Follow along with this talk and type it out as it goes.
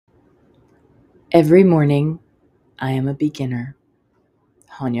Every morning, I am a beginner.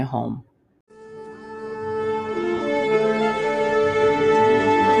 Hanya Holm.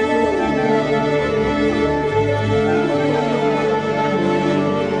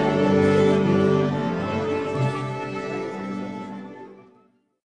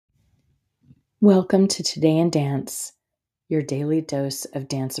 Welcome to Today in Dance, your daily dose of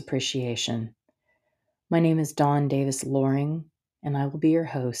dance appreciation. My name is Dawn Davis Loring, and I will be your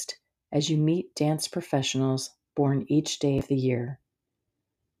host as you meet dance professionals born each day of the year.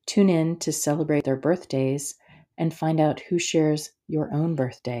 Tune in to celebrate their birthdays and find out who shares your own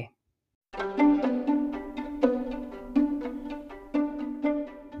birthday.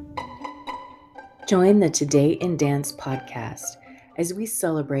 Join the Today in Dance podcast as we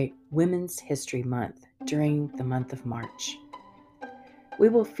celebrate Women's History Month during the month of March. We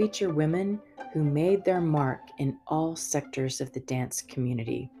will feature women who made their mark in all sectors of the dance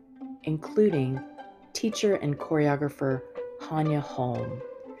community, including teacher and choreographer Hanya Holm,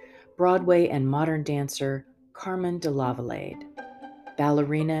 Broadway and modern dancer Carmen de Lavalade,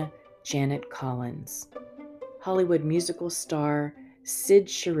 ballerina Janet Collins, Hollywood musical star Sid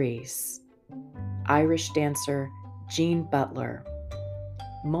Charisse, Irish dancer Jean Butler,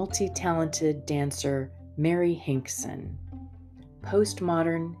 multi-talented dancer Mary Hinkson,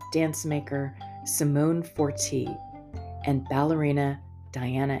 postmodern dance maker Simone Forti, and ballerina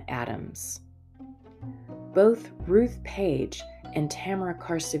Diana Adams. Both Ruth Page and Tamara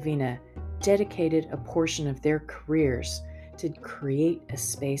Karsavina dedicated a portion of their careers to create a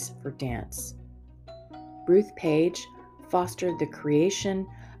space for dance. Ruth Page fostered the creation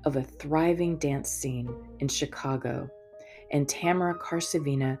of a thriving dance scene in Chicago, and Tamara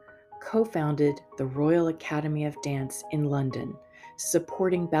Karsavina co-founded the Royal Academy of Dance in London,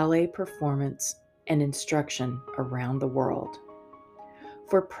 supporting ballet performance and instruction around the world.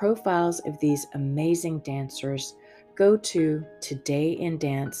 For profiles of these amazing dancers, go to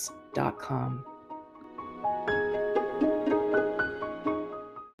todayindance.com.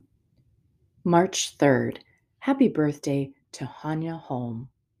 March 3rd. Happy birthday to Hanya Holm.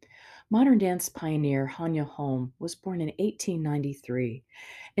 Modern dance pioneer Hanya Holm was born in 1893,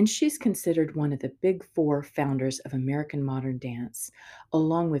 and she's considered one of the big four founders of American modern dance,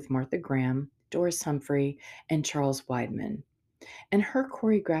 along with Martha Graham, Doris Humphrey, and Charles Weidman. And her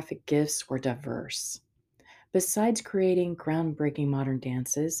choreographic gifts were diverse. Besides creating groundbreaking modern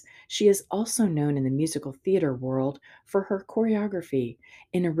dances, she is also known in the musical theater world for her choreography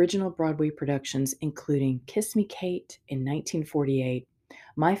in original Broadway productions including Kiss Me Kate in 1948,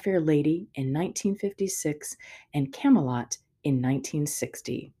 My Fair Lady in 1956, and Camelot in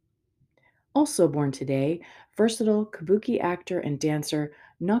 1960. Also born today, versatile kabuki actor and dancer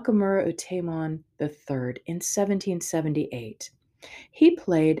Nakamura Utemon III in 1778. He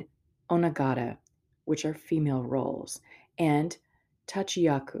played Onagata, which are female roles, and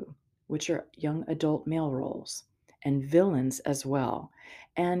Tachiyaku, which are young adult male roles, and villains as well,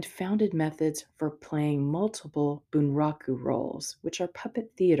 and founded methods for playing multiple bunraku roles, which are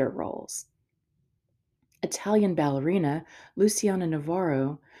puppet theater roles. Italian ballerina Luciana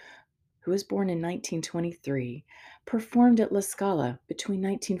Navarro, who was born in 1923, performed at La Scala between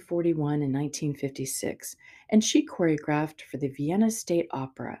 1941 and 1956, and she choreographed for the Vienna State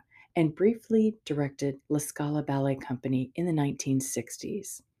Opera and briefly directed La Scala Ballet Company in the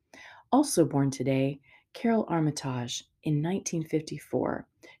 1960s. Also born today, Carol Armitage in 1954.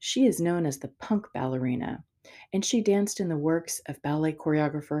 She is known as the punk ballerina, and she danced in the works of ballet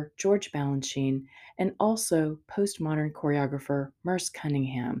choreographer George Balanchine and also postmodern choreographer Merce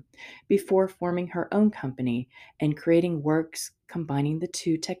Cunningham before forming her own company and creating works combining the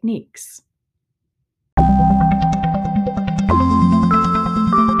two techniques.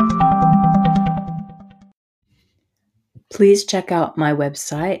 Please check out my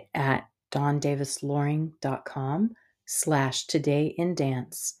website at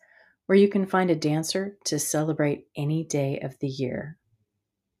dawndavisloring.com/todayindance, where you can find a dancer to celebrate any day of the year.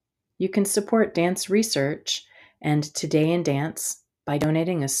 You can support dance research and Today in Dance by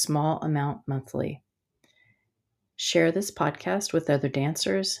donating a small amount monthly. Share this podcast with other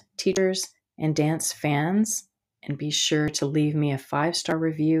dancers, teachers, and dance fans, and be sure to leave me a 5-star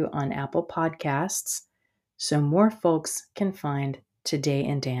review on Apple Podcasts so more folks can find Today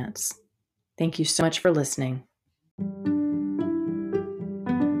in Dance. Thank you so much for listening.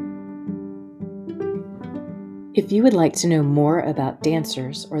 If you would like to know more about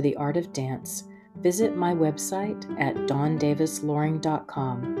dancers or the art of dance, visit my website at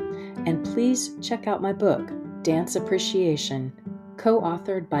dawndavisloring.com, and please check out my book, Dance Appreciation,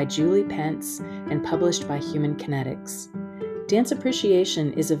 co-authored by Julie Pence and published by Human Kinetics. Dance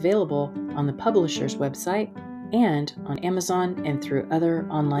Appreciation is available on the publisher's website and on Amazon and through other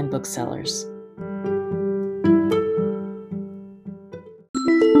online booksellers.